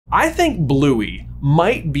I think Bluey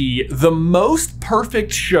might be the most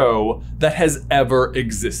perfect show that has ever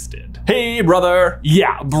existed. Hey brother,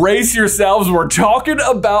 yeah, brace yourselves, we're talking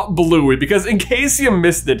about Bluey, because in case you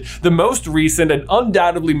missed it, the most recent and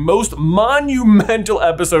undoubtedly most monumental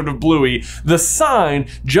episode of Bluey, The Sign,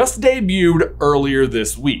 just debuted earlier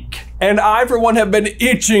this week. And I, for one, have been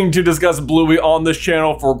itching to discuss Bluey on this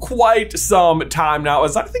channel for quite some time now,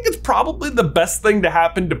 as I think it's probably the best thing to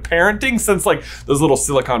happen to parenting since like those little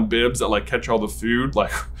silicone bibs that like catch all the food,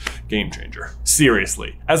 like game changer.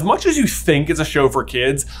 Seriously, as much as you think it's a show for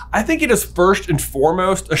kids, I think it is first and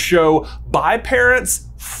foremost a show by parents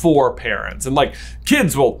for parents. And like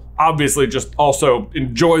kids will obviously just also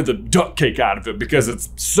enjoy the duck cake out of it because it's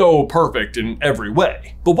so perfect in every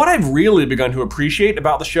way. But what I've really begun to appreciate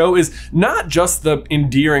about the show is not just the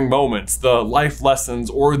endearing moments, the life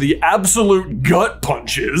lessons, or the absolute gut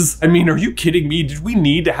punches. I mean, are you kidding me? Did we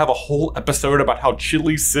need to have a whole episode about how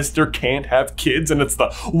Chili's sister can't have kids and it's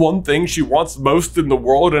the one thing she wants most in the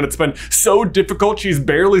world and it's been so difficult she's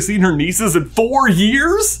barely seen her nieces in 4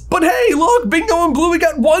 years? But hey, look, Bingo and Bluey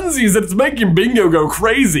got onesies and it's making Bingo go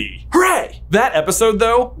crazy. Hooray! That episode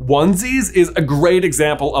though, onesies, is a great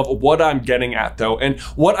example of what I'm getting at though, and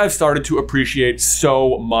what I've started to appreciate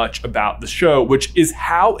so much about the show, which is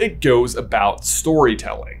how it goes about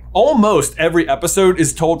storytelling. Almost every episode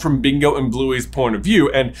is told from Bingo and Bluey's point of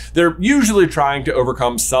view, and they're usually trying to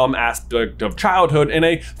overcome some aspect of childhood in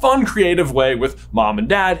a fun, creative way, with Mom and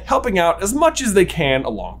Dad helping out as much as they can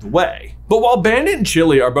along the way. But while Bandit and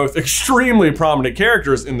Chili are both extremely prominent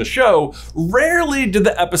characters in the show, rarely do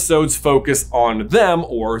the episodes focus on them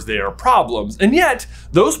or their problems. And yet,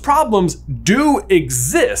 those problems do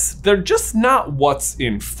exist. They're just not what's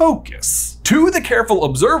in focus. To the careful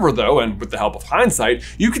observer though, and with the help of hindsight,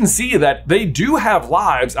 you can see that they do have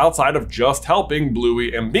lives outside of just helping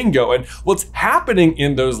Bluey and Bingo, and what's happening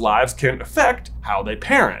in those lives can affect how they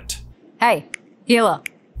parent. Hey, healer.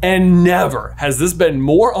 And never has this been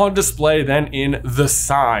more on display than in The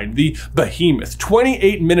Sign, the behemoth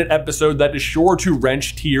 28-minute episode that is sure to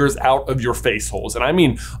wrench tears out of your face holes. And I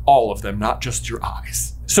mean all of them, not just your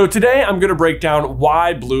eyes. So today I'm gonna break down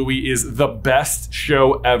why Bluey is the best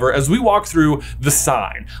show ever as we walk through The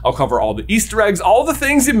Sign. I'll cover all the Easter eggs, all the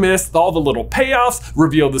things you missed, all the little payoffs,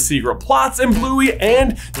 reveal the secret plots in Bluey,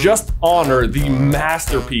 and just honor the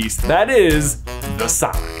masterpiece that is The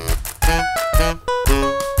Sign.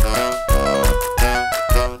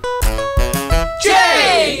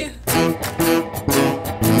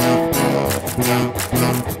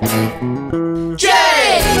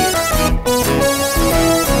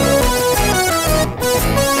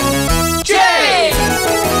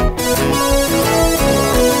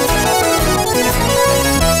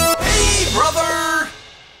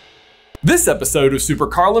 This episode of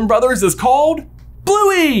SuperCarlinBrothers is called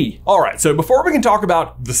Bluey! Alright, so before we can talk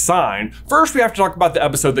about The Sign, first we have to talk about the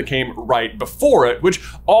episode that came right before it, which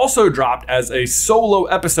also dropped as a solo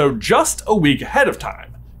episode just a week ahead of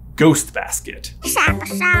time. Ghost Basket. This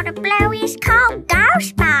episode of Bluey is called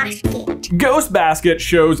Ghost Basket. Ghost Basket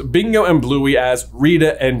shows Bingo and Bluey as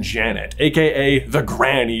Rita and Janet, aka the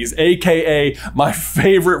Grannies, aka my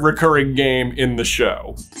favorite recurring game in the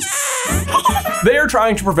show. They are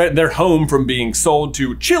trying to prevent their home from being sold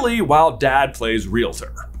to Chili while Dad plays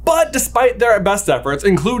realtor. But despite their best efforts,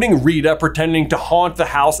 including Rita pretending to haunt the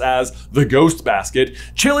house as the Ghost Basket,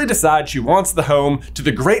 Chili decides she wants the home, to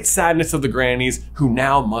the great sadness of the Grannies, who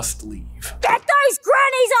now must leave. Get those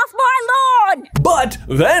grannies off my lawn! But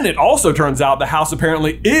then it also turns out the house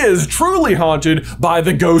apparently is truly haunted by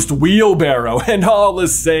the ghost wheelbarrow, and all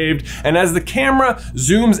is saved. And as the camera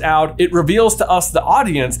zooms out, it reveals to us, the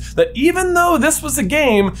audience, that even though this was a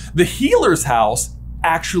game, the healer's house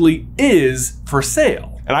actually is for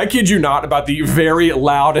sale. And I kid you not about the very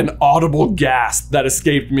loud and audible gasp that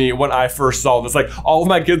escaped me when I first saw this. Like, all of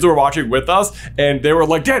my kids were watching with us and they were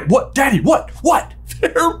like, Dad, what? Daddy, what?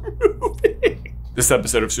 They're moving. This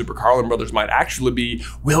episode of SuperCarlinBrothers might actually be,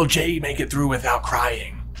 will Jay make it through without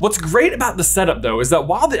crying? What's great about the setup though is that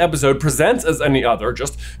while the episode presents as any other,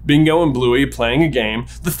 just Bingo and Bluey playing a game,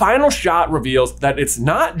 the final shot reveals that it's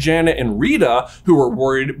not Janet and Rita who are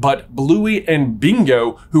worried, but Bluey and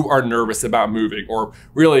Bingo who are nervous about moving, or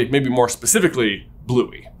really, maybe more specifically,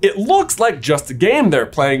 Bluey. It looks like just a game they're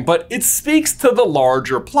playing, but it speaks to the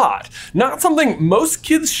larger plot. Not something most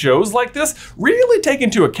kids' shows like this really take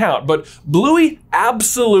into account, but Bluey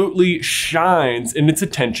absolutely shines in its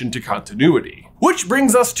attention to continuity. Which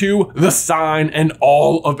brings us to The Sign and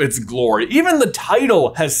all of its glory. Even the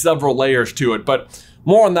title has several layers to it, but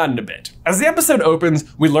more on that in a bit. As the episode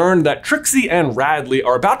opens, we learn that Trixie and Radley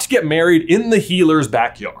are about to get married in the healer's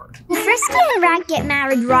backyard. Fresca and Rad get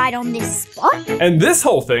married right on this spot. And this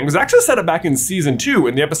whole thing was actually set up back in season 2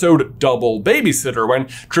 in the episode Double Babysitter, when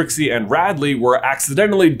Trixie and Radley were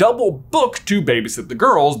accidentally double booked to babysit the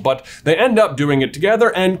girls, but they end up doing it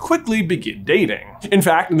together and quickly begin dating. In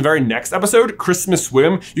fact, in the very next episode, Christmas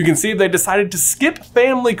Swim, you can see they decided to skip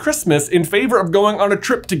family Christmas in favor of going on a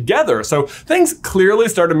trip together. So things clearly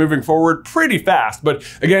started moving forward pretty fast. But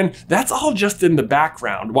again, that's all just in the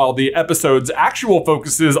background, while the episode's actual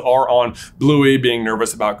focuses are on Bluey being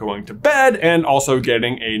nervous about going to bed and also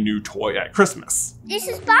getting a new toy at Christmas. This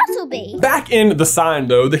is Bartleby. Back in the sign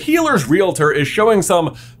though, the healer's realtor is showing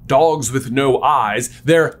some dogs with no eyes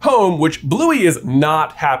their home, which Bluey is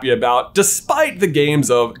not happy about despite the games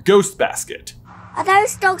of Ghost Basket. Are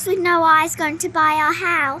those dogs with no eyes going to buy our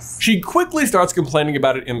house? She quickly starts complaining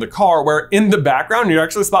about it in the car, where in the background you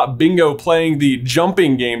actually spot Bingo playing the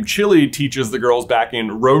jumping game Chili teaches the girls back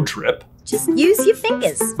in Road Trip. Just use your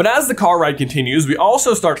fingers. But as the car ride continues, we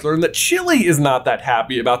also start to learn that Chili is not that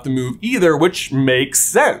happy about the move either, which makes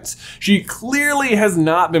sense. She clearly has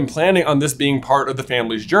not been planning on this being part of the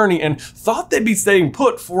family's journey and thought they'd be staying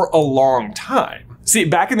put for a long time. See,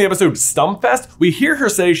 back in the episode Stumpfest, we hear her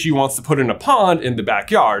say she wants to put in a pond in the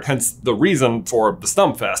backyard, hence the reason for the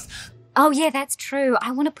Stumpfest. Oh yeah, that's true.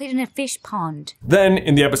 I want to put in a fish pond. Then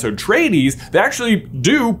in the episode Tradies, they actually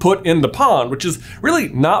do put in the pond, which is really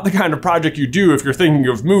not the kind of project you do if you're thinking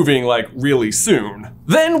of moving like really soon.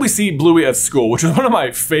 Then we see Bluey at school, which is one of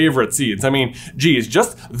my favorite scenes. I mean, geez,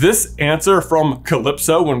 just this answer from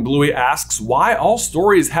Calypso when Bluey asks why all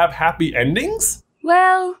stories have happy endings?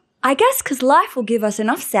 Well, I guess because life will give us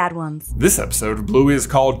enough sad ones. This episode of Bluey is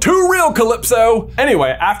called Too Real Calypso! Anyway,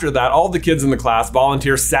 after that, all the kids in the class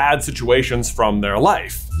volunteer sad situations from their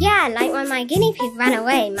life. Yeah, like when my guinea pig ran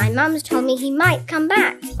away, my mum's told me he might come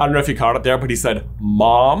back. I don't know if you caught it there, but he said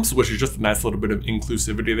moms, which is just a nice little bit of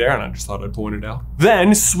inclusivity there, and I just thought I'd point it out.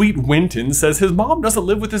 Then Sweet Winton says his mom doesn't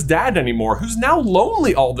live with his dad anymore, who's now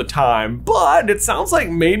lonely all the time, but it sounds like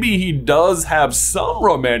maybe he does have some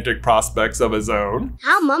romantic prospects of his own.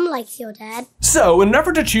 How mum likes your dad. So in an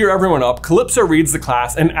effort to cheer everyone up, Calypso reads the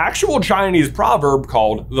class an actual Chinese proverb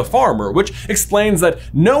called The Farmer, which explains that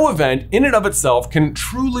no event in and of itself can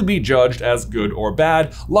truly be judged as good or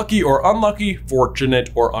bad, lucky or unlucky, fortunate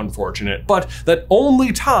or unfortunate, but that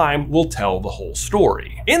only time will tell the whole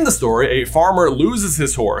story. In the story, a farmer loses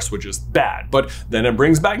his horse, which is bad, but then it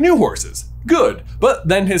brings back new horses. Good, but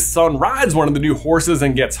then his son rides one of the new horses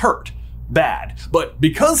and gets hurt. Bad, but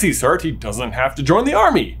because he's hurt, he doesn't have to join the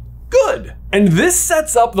army. Good. And this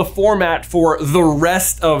sets up the format for the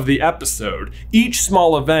rest of the episode. Each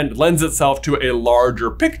small event lends itself to a larger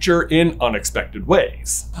picture in unexpected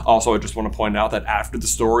ways. Also, I just want to point out that after the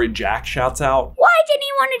story, Jack shouts out, Why didn't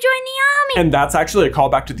he want to join the army? and that's actually a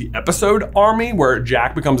callback to the episode Army, where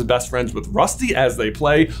Jack becomes best friends with Rusty as they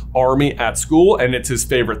play Army at school, and it's his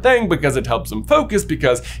favorite thing because it helps him focus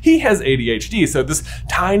because he has ADHD. So this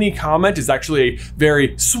tiny comment is actually a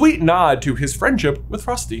very sweet nod to his friendship with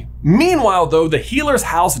Rusty. Meanwhile, though, the healer's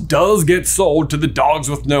house does get sold to the dogs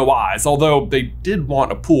with no eyes, although they did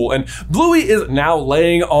want a pool, and Bluey is now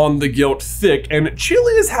laying on the guilt thick, and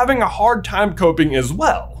Chili is having a hard time coping as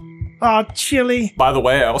well. Aw, Chili. By the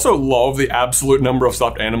way, I also love the absolute number of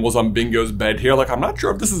stuffed animals on Bingo's bed here. Like, I'm not sure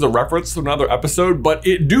if this is a reference to another episode, but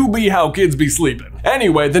it do be how kids be sleeping.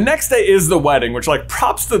 Anyway, the next day is the wedding, which, like,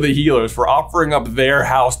 props to the healers for offering up their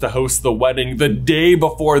house to host the wedding the day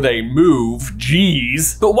before they move.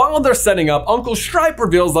 Jeez. But while they're setting up, Uncle Stripe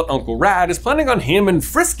reveals that Uncle Rad is planning on him and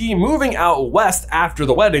Frisky moving out west after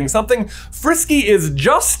the wedding, something Frisky is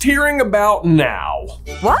just hearing about now.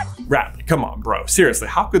 What? Radley, come on, bro. Seriously,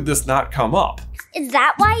 how could this not come up? Is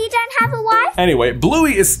that why you don't have a wife? Anyway,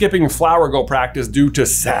 Bluey is skipping flower girl practice due to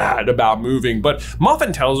sad about moving, but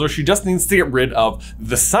Muffin tells her she just needs to get rid of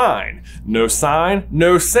the sign. No sign,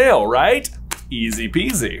 no sale, right? Easy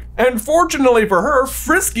peasy. And fortunately for her,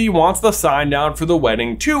 Frisky wants the sign down for the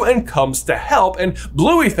wedding too and comes to help, and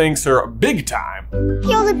Bluey thanks her big time.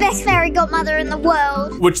 You're the best fairy godmother in the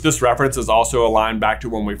world. Which this reference is also a line back to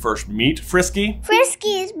when we first meet Frisky.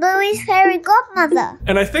 Frisky is Bluey's fairy godmother.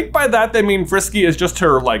 And I think by that they mean Frisky is just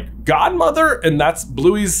her, like, godmother, and that's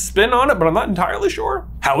Bluey's spin on it, but I'm not entirely sure.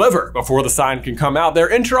 However, before the sign can come out,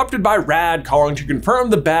 they're interrupted by Rad calling to confirm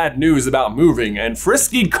the bad news about moving, and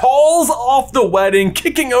Frisky calls off the wedding,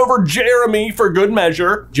 kicking over Jeremy for good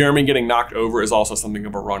measure. Jeremy getting knocked over is also something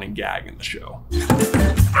of a running gag in the show.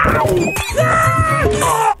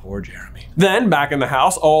 Poor Jeremy. Then, back in the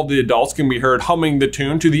house, all of the adults can be heard humming the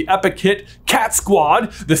tune to the epic hit Cat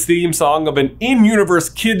Squad, the theme song of an in-universe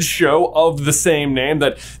kids show of the same name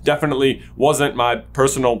that definitely wasn't my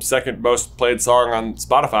personal second most played song on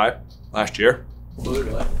Spotify last year.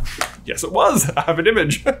 Yes, it was. I have an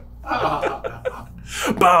image. Ba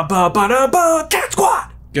ba ba da ba, Cat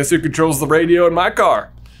Squad! Guess who controls the radio in my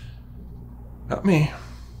car? Not me.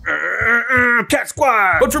 Cat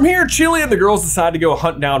Squad! But from here, Chili and the girls decide to go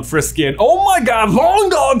hunt down Fresca, and oh my god, long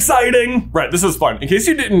dog sighting! Right, this is fun. In case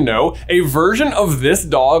you didn't know, a version of this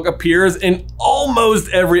dog appears in almost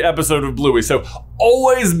every episode of Bluey, so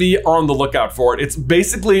always be on the lookout for it. It's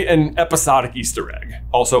basically an episodic Easter egg.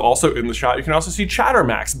 Also in the shot, you can also see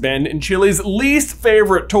Chattermax, Ben and Chili's least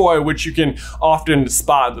favorite toy, which you can often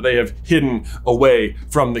spot that they have hidden away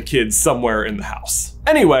from the kids somewhere in the house.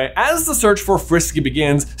 Anyway, as the search for Fresca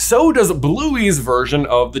begins, so does Bluey's version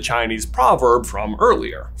of the Chinese proverb from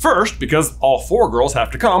earlier. First, because all 4 girls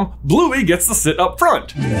have to come, Bluey gets to sit up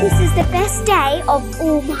front. This is the best day of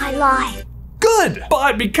all my life. Good!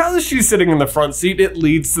 But because she's sitting in the front seat, it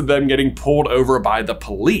leads to them getting pulled over by the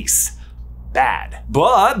police. Bad.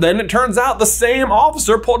 But then it turns out the same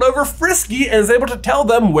officer pulled over Fresca and is able to tell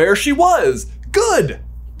them where she was. Good!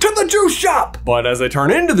 To the juice shop! But as they turn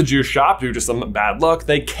into the juice shop, due to some bad luck,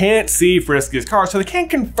 they can't see Fresca's car, so they can't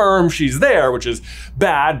confirm she's there, which is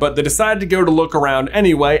bad, but they decide to go to look around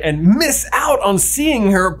anyway and miss out on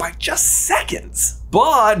seeing her by just seconds.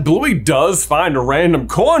 But Bluey does find a random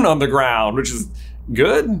coin on the ground, which is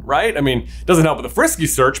good, right? I mean, it doesn't help with the Fresca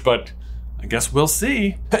search, but I guess we'll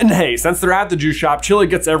see. And hey, since they're at the juice shop, Chili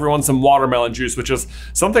gets everyone some watermelon juice, which is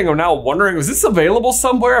something I'm now wondering, is this available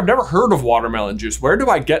somewhere? I've never heard of watermelon juice. Where do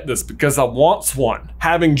I get this? Because I want one.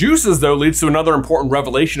 Having juices, though, leads to another important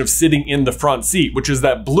revelation of sitting in the front seat, which is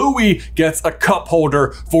that Bluey gets a cup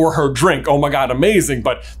holder for her drink. Oh my god, amazing.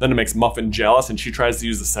 But then it makes Muffin jealous, and she tries to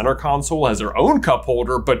use the center console as her own cup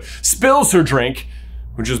holder, but spills her drink,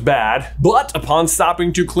 which is bad. But upon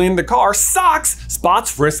stopping to clean the car, Socks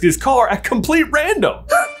spots Fresca's car at complete random.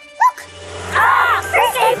 Look! Ah,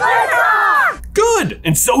 Fresca blue car! Good!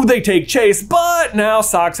 And so they take chase, but now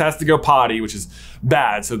Socks has to go potty, which is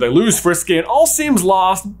bad. So they lose Fresca and all seems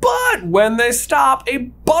lost, but when they stop, a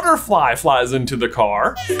butterfly flies into the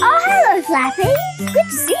car. Oh, hello, Flappy. Good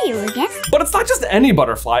to see you again. But it's not just any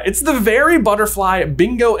butterfly, it's the very butterfly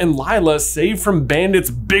Bingo and Lila saved from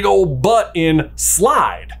Bandit's big old butt in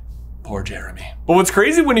Slide. Poor Jeremy. But what's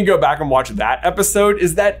crazy when you go back and watch that episode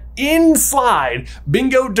is that in Slide,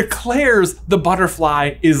 Bingo declares the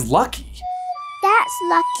butterfly is lucky. That's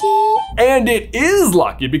lucky. And it is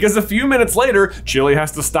lucky because a few minutes later, Chili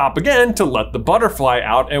has to stop again to let the butterfly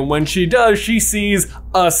out. And when she does, she sees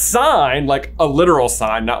a sign, like a literal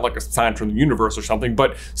sign, not like a sign from the universe or something,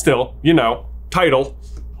 but still, you know, title,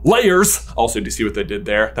 layers. Also, do you see what they did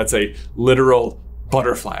there? That's a literal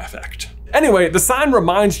butterfly effect. Anyway, the sign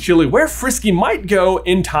reminds Chili where Fresca might go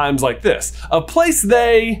in times like this. A place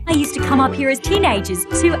they... I used to come up here as teenagers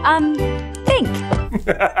to, think.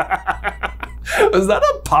 Was that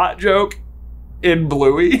a pot joke in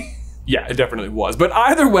Bluey? Yeah, it definitely was. But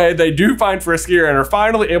either way, they do find Fresca and are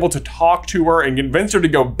finally able to talk to her and convince her to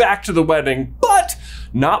go back to the wedding, but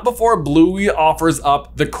not before Bluey offers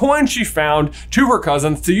up the coin she found to her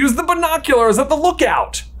cousins to use the binoculars at the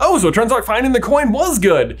lookout. Oh, so it turns out finding the coin was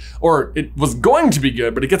good, or it was going to be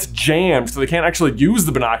good, but it gets jammed so they can't actually use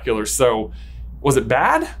the binoculars. So was it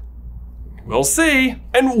bad? We'll see.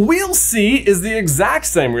 And we'll see is the exact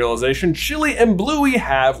same realization Chili and Bluey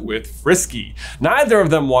have with Fresca. Neither of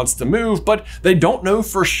them wants to move, but they don't know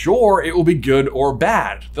for sure it will be good or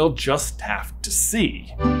bad. They'll just have to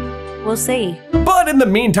see. We'll see. But in the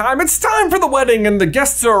meantime, it's time for the wedding and the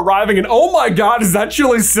guests are arriving and oh my god, is that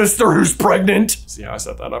Chili's sister who's pregnant? See how I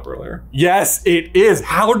set that up earlier? Yes, it is.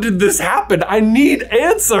 How did this happen? I need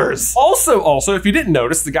answers. Also, if you didn't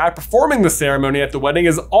notice, the guy performing the ceremony at the wedding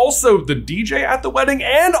is also the DJ at the wedding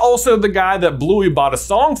and also the guy that Bluey bought a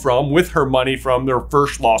song from with her money from their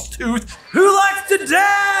first lost tooth. Who likes to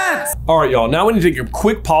dance? All right, y'all, now we need to take a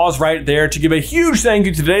quick pause right there to give a huge thank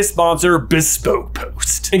you to today's sponsor, Bespoke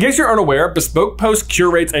Post. In case you're unaware, Bespoke Post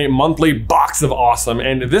curates a monthly box of awesome,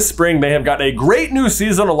 and this spring they have got a great new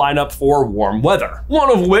seasonal lineup for warm weather. One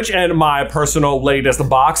of which, and my personal latest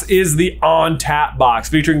box, is the On Tap box,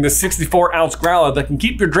 featuring the 64-ounce growler that can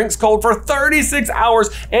keep your drinks cold for 36 hours,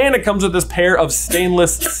 and it comes with this pair of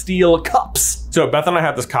stainless steel cups. So Beth and I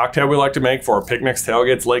have this cocktail we like to make for picnics,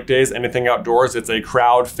 tailgates, lake days, anything outdoors. It's a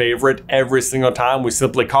crowd favorite every single time. We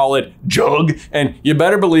simply call it Jug. And you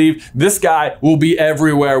better believe this guy will be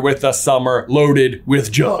everywhere with us summer, loaded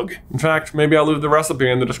with Jug. In fact, maybe I'll leave the recipe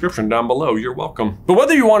in the description down below. You're welcome. But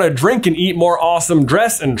whether you want to drink and eat more awesome,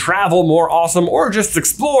 dress and travel more awesome, or just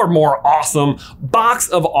explore more awesome, Box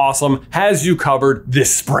of Awesome has you covered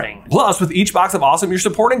this spring. Plus, with each Box of Awesome, you're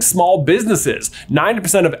supporting small businesses.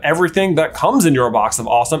 90% of everything that comes in your Box of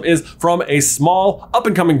Awesome is from a small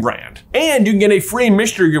up-and-coming brand. And you can get a free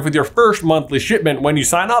mystery gift with your first monthly shipment when you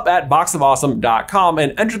sign up at boxofawesome.com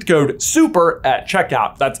and enter the code SUPER at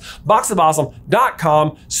checkout. That's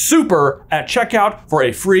boxofawesome.com, SUPER at checkout for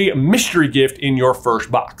a free mystery gift in your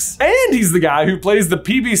first box. And he's the guy who plays the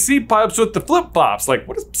PVC pipes with the flip-flops. Like,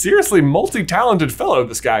 what a seriously multi-talented fellow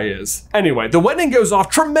this guy is. Anyway, the wedding goes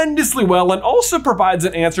off tremendously well and also provides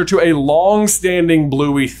an answer to a long-standing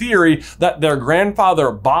Bluey theory that their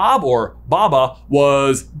grandfather Bob, or Baba,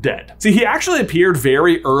 was dead. See, he actually appeared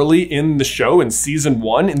very early in the show in season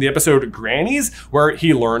 1 in the episode Grannies, where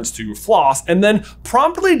he learns to floss and then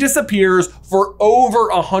promptly disappears for over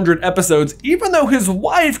 100 episodes, even though his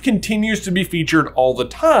wife continues to be featured all the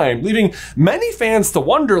time, leaving many fans to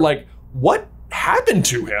wonder, like, what happened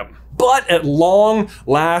to him? But at long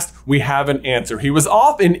last, we have an answer. He was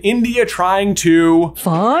off in India trying to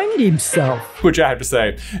find himself. Which I have to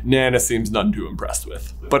say, Nana seems none too impressed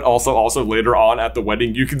with. But also later on at the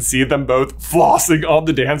wedding, you can see them both flossing on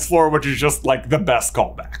the dance floor, which is just like the best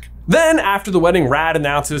callback. Then after the wedding, Rad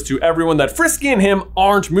announces to everyone that Frisky and him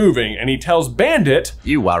aren't moving, and he tells Bandit,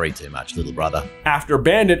 "You worry too much, little brother." After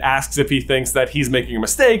Bandit asks if he thinks that he's making a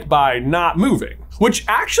mistake by not moving. Which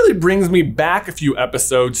actually brings me back a few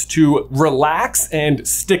episodes to Relax and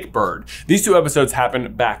Stickbird. These two episodes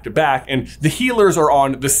happen back to back, and the healers are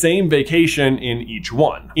on the same vacation in each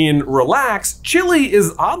one. In Relax, Chili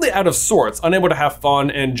is oddly out of sorts, unable to have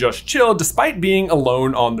fun and just chill despite being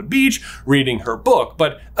alone on the beach reading her book,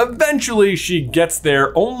 but eventually she gets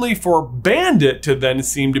there only for Bandit to then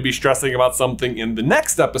seem to be stressing about something in the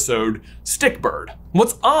next episode, Stickbird.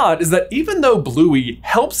 What's odd is that even though Bluey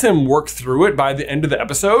helps him work through it by the end of the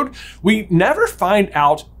episode, we never find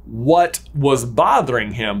out what was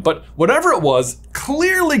bothering him, but whatever it was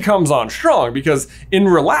clearly comes on strong because in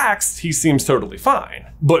Relaxed, he seems totally fine.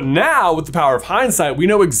 But now, with the power of hindsight, we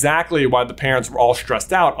know exactly why the parents were all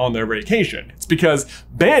stressed out on their vacation. It's because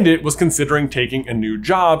Bandit was considering taking a new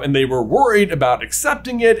job and they were worried about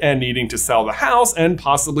accepting it and needing to sell the house and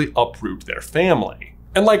possibly uproot their family.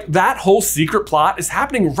 And like that whole secret plot is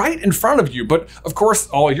happening right in front of you, but of course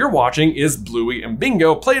all you're watching is Bluey and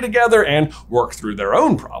Bingo play together and work through their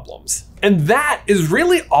own problems. And that is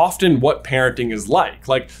really often what parenting is like.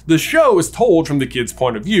 Like the show is told from the kid's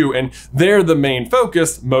point of view and they're the main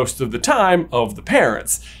focus most of the time of the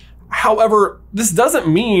parents. However, this doesn't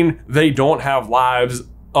mean they don't have lives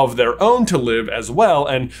of their own to live as well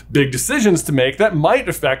and big decisions to make that might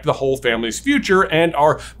affect the whole family's future and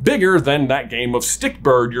are bigger than that game of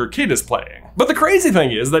Stickbird your kid is playing. But the crazy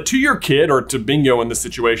thing is that to your kid, or to Bingo in this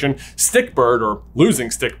situation, Stickbird, or losing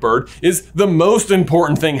Stickbird, is the most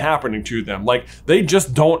important thing happening to them. Like, they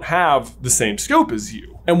just don't have the same scope as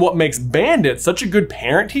you. And what makes Bandit such a good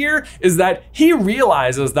parent here is that he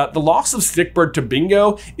realizes that the loss of Stickbird to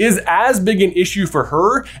Bingo is as big an issue for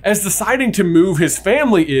her as deciding to move his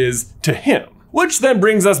family is to him. Which then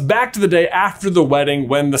brings us back to the day after the wedding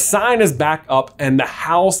when the sign is back up and the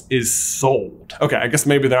house is sold. Okay, I guess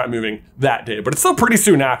maybe they're not moving that day, but it's still pretty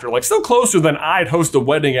soon after, like still closer than I'd host a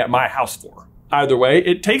wedding at my house for. Either way,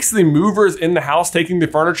 it takes the movers in the house taking the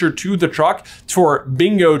furniture to the truck for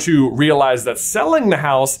Bingo to realize that selling the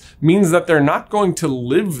house means that they're not going to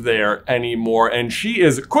live there anymore, and she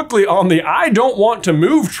is quickly on the I don't want to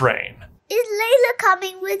move train. Is Layla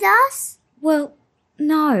coming with us? Well,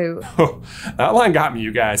 no. That line got me,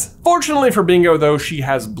 you guys. Fortunately for Bingo, though, she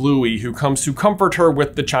has Bluey, who comes to comfort her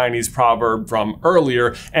with the Chinese proverb from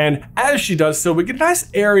earlier, and as she does so, we get a nice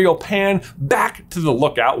aerial pan back to the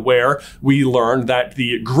lookout where we learn that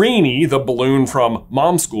the Greenie, the balloon from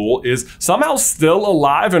Mom School, is somehow still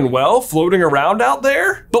alive and well, floating around out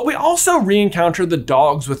there. But we also re-encounter the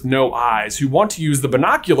dogs with no eyes, who want to use the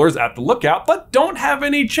binoculars at the lookout, but don't have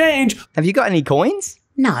any change. Have you got any coins?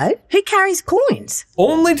 No, who carries coins?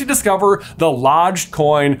 Only to discover the lodged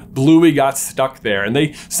coin. Bluey got stuck there and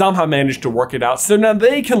they somehow managed to work it out so now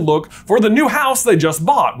they can look for the new house they just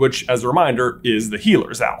bought, which as a reminder is the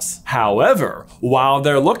healer's house. However, while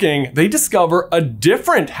they're looking, they discover a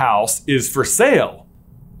different house is for sale.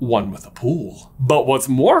 one with a pool. But what's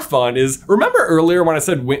more fun is, remember earlier when I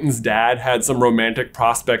said Winton's dad had some romantic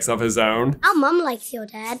prospects of his own? Our mum likes your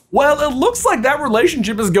dad. Well, it looks like that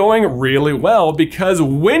relationship is going really well because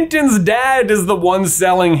Winton's dad is the one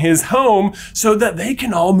selling his home so that they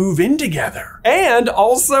can all move in together. And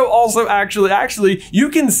also actually, you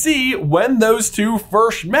can see when those two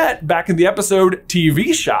first met back in the episode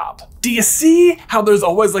TV Shop. Do you see how there's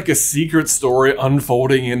always like a secret story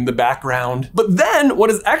unfolding in the background? But then what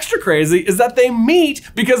is extra crazy is that they meet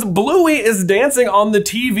because Bluey is dancing on the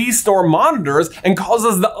TV store monitors and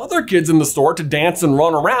causes the other kids in the store to dance and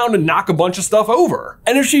run around and knock a bunch of stuff over.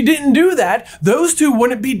 And if she didn't do that, those two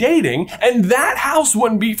wouldn't be dating and that house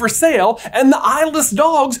wouldn't be for sale and the eyeless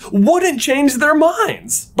dogs wouldn't change their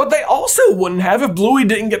minds. But they also wouldn't have if Bluey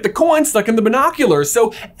didn't get the coin stuck in the binoculars.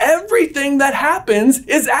 So everything that happens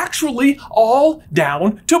is actually all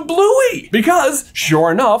down to Bluey. Because sure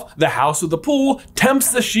enough, the house with the pool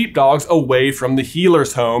tempts the sheepdogs away from the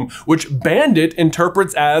healer's home, which Bandit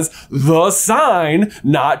interprets as the sign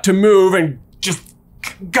not to move. And just,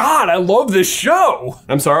 God, I love this show.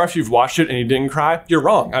 I'm sorry if you've watched it and you didn't cry. You're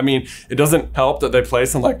wrong. I mean, it doesn't help that they play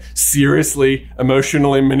some like seriously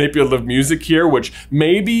emotionally manipulative music here, which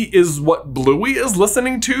maybe is what Bluey is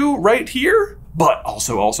listening to right here. But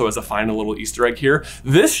also as a final little Easter egg here,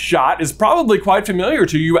 this shot is probably quite familiar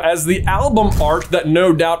to you as the album art that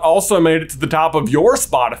no doubt also made it to the top of your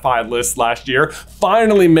Spotify list last year,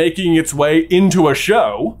 finally making its way into a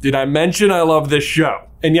show. Did I mention I love this show?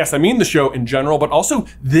 And yes, I mean the show in general, but also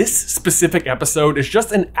this specific episode is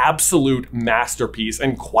just an absolute masterpiece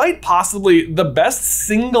and quite possibly the best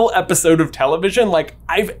single episode of television like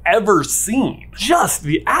I've ever seen. Just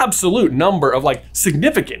the absolute number of like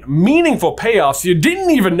significant, meaningful payoffs you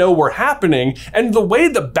didn't even know were happening, and the way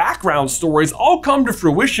the background stories all come to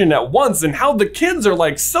fruition at once and how the kids are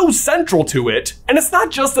like so central to it. And it's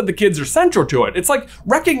not just that the kids are central to it, it's like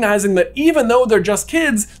recognizing that even though they're just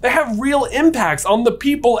kids, they have real impacts on the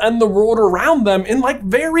people and the world around them in like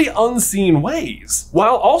very unseen ways,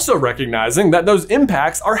 while also recognizing that those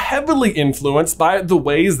impacts are heavily influenced by the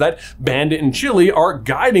ways that Bandit and Chili are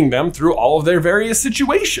guiding them through all of their various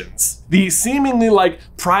situations. The seemingly like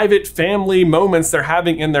private family moments they're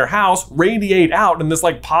having in their house radiate out in this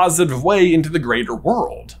like positive way into the greater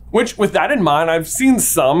world. Which, with that in mind, I've seen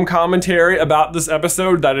some commentary about this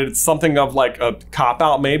episode that it's something of like a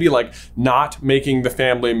cop-out maybe, like not making the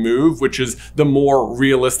family move, which is the more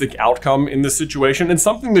realistic outcome in this situation and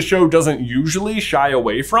something the show doesn't usually shy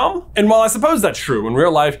away from. And while I suppose that's true, in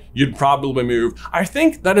real life, you'd probably move, I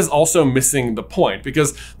think that is also missing the point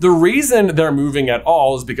because the reason they're moving at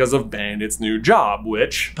all is because of Bandit's new job,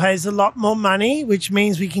 which pays a lot more money, which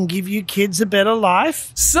means we can give you kids a better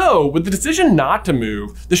life. So, with the decision not to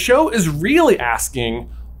move, the show is really asking,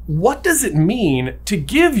 what does it mean to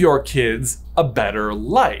give your kids a better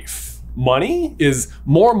life? Money? Is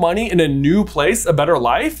more money in a new place a better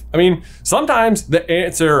life? I mean, sometimes the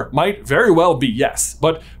answer might very well be yes,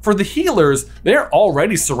 but for the healers, they're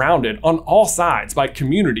already surrounded on all sides by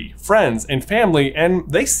community, friends, and family,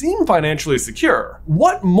 and they seem financially secure.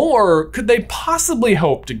 What more could they possibly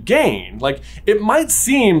hope to gain? Like, it might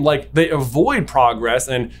seem like they avoid progress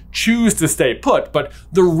and choose to stay put, but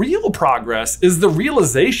the real progress is the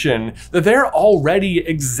realization that they're already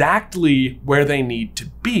exactly where they need to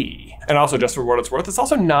be. And also, just for what it's worth, it's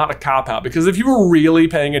also not a cop-out because if you were really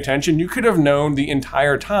paying attention, you could have known the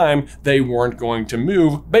entire time they weren't going to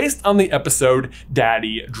move based on the episode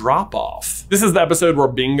Daddy Drop-Off. This is the episode where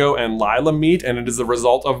Bingo and Lila meet, and it is a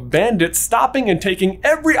result of Bandit stopping and taking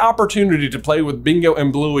every opportunity to play with Bingo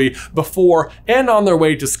and Bluey before and on their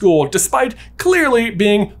way to school, despite clearly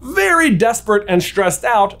being very desperate and stressed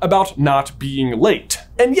out about not being late.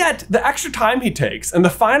 And yet, the extra time he takes and the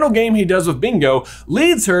final game he does with Bingo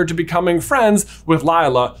leads her to becoming friends with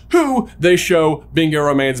Lila, who they show Bingo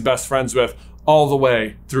remains best friends with all the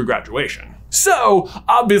way through graduation. So,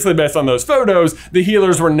 obviously based on those photos, the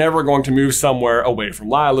healers were never going to move somewhere away from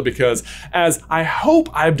Lila because, as I hope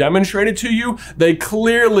I've demonstrated to you, they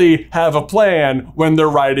clearly have a plan when they're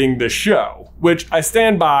writing this show, which I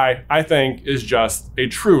stand by, I think is just a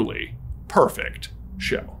truly perfect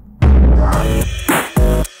show.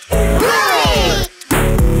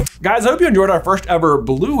 Guys, Guys, I hope you enjoyed our first ever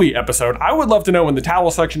Bluey episode. I would love to know in the towel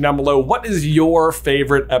section down below, what is your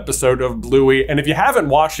favorite episode of Bluey? And if you haven't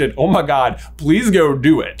watched it, oh my God, please go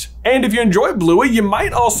do it. And if you enjoy Bluey, you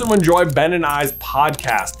might also enjoy Ben and I's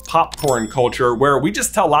podcast, Popcorn Culture, where we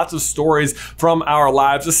just tell lots of stories from our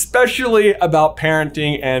lives, especially about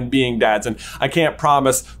parenting and being dads. And I can't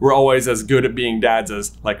promise we're always as good at being dads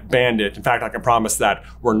as like Bandit. In fact, I can promise that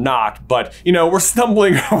we're not, but you know, we're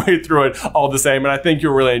stumbling our way through it all the same. And I think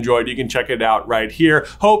you'll really enjoy it. You can check it out right here.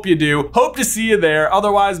 Hope you do. Hope to see you there.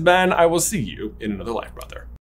 Otherwise, Ben, I will see you in another life, brother.